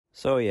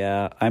So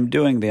yeah, I'm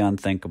doing the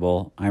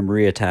unthinkable. I'm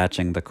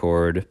reattaching the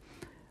cord.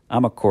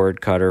 I'm a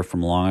cord cutter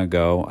from long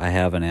ago. I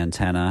have an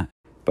antenna,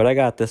 but I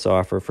got this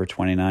offer for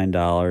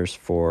 $29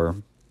 for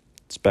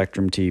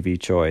Spectrum TV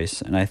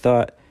Choice, and I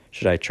thought,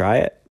 should I try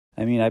it?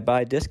 I mean, I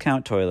buy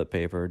discount toilet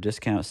paper,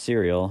 discount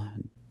cereal,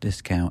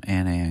 discount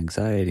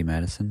anti-anxiety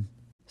medicine.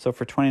 So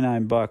for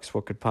 29 bucks,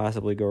 what could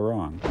possibly go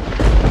wrong?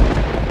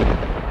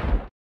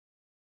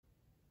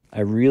 I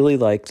really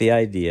like the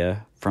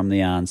idea from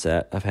the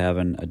onset of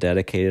having a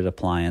dedicated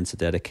appliance, a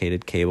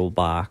dedicated cable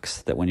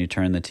box that when you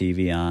turn the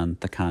TV on,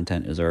 the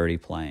content is already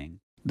playing.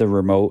 The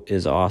remote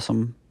is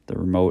awesome. The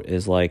remote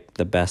is like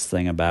the best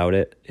thing about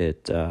it.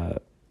 It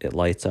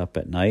lights up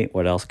at night.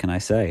 What else can I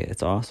say?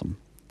 It's awesome.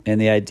 And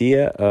the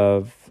idea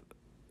of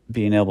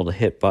being able to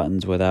hit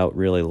buttons without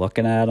really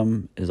looking at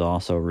them is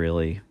also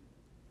really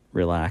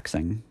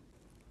relaxing.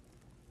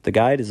 The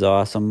guide is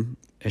awesome.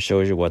 It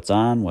shows you what's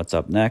on, what's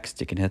up next.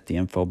 You can hit the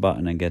info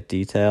button and get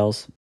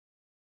details.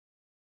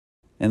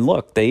 And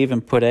look, they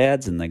even put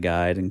ads in the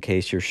guide in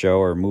case your show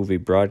or movie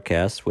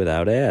broadcasts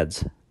without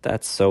ads.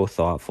 That's so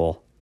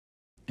thoughtful.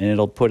 And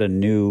it'll put a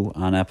new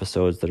on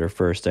episodes that are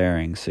first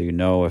airing, so you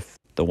know if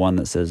the one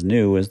that says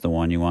new is the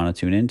one you want to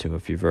tune into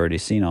if you've already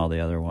seen all the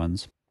other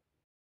ones.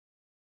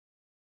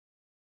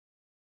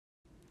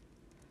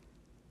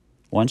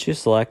 Once you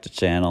select a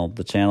channel,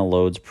 the channel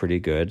loads pretty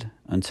good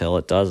until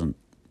it doesn't.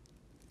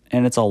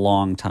 And it's a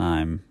long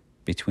time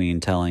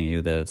between telling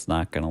you that it's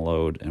not going to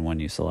load and when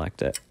you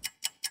select it.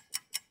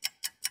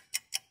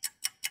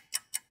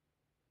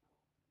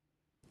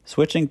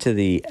 Switching to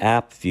the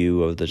app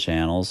view of the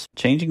channels,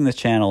 changing the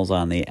channels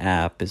on the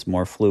app is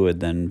more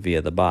fluid than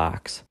via the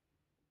box.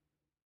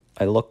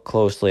 I looked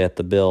closely at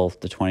the bill,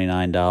 the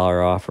 $29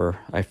 offer.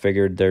 I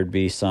figured there'd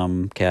be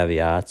some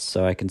caveats,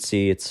 so I can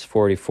see it's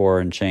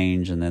 $44 and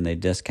change, and then they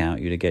discount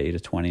you to get you to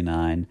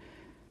 $29.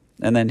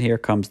 And then here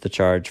comes the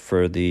charge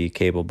for the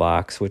cable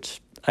box,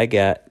 which I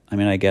get. I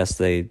mean, I guess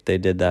they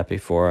did that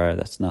before.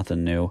 That's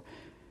nothing new.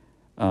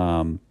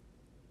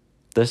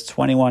 This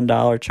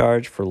 $21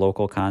 charge for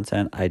local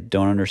content, I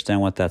don't understand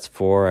what that's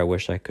for. I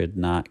wish I could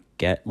not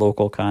get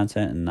local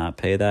content and not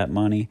pay that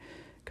money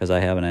because I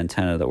have an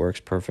antenna that works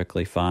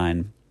perfectly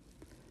fine.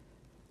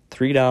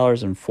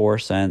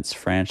 $3.04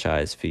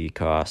 franchise fee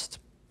cost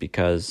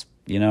because,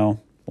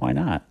 why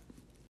not?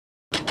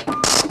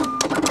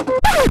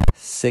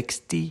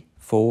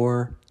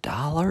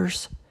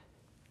 $64?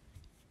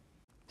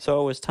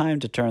 So it was time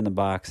to turn the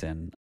box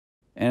in.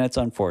 And it's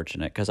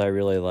unfortunate because I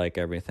really like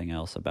everything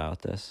else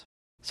about this.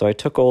 So I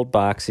took old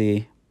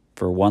Boxy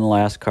for one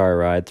last car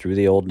ride through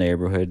the old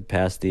neighborhood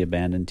past the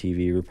abandoned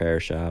TV repair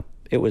shop.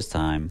 It was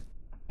time.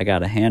 I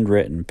got a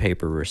handwritten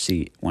paper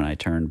receipt when I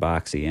turned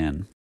Boxy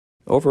in.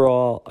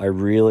 Overall, I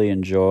really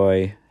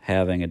enjoy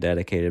having a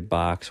dedicated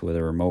box with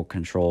a remote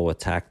control with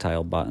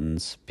tactile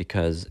buttons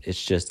because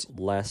it's just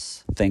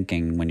less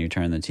thinking when you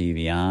turn the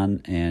TV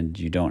on and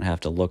you don't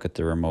have to look at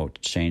the remote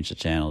to change the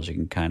channels. You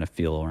can kind of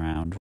feel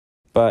around.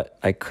 But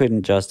I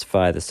couldn't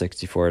justify the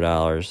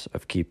 $64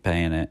 of keep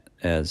paying it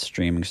as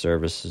streaming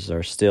services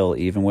are still,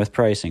 even with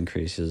price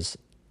increases,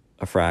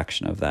 a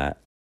fraction of that.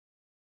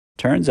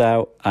 Turns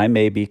out I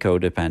may be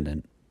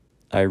codependent.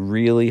 I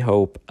really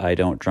hope I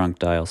don't drunk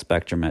dial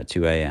Spectrum at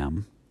 2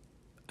 a.m.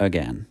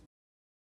 again.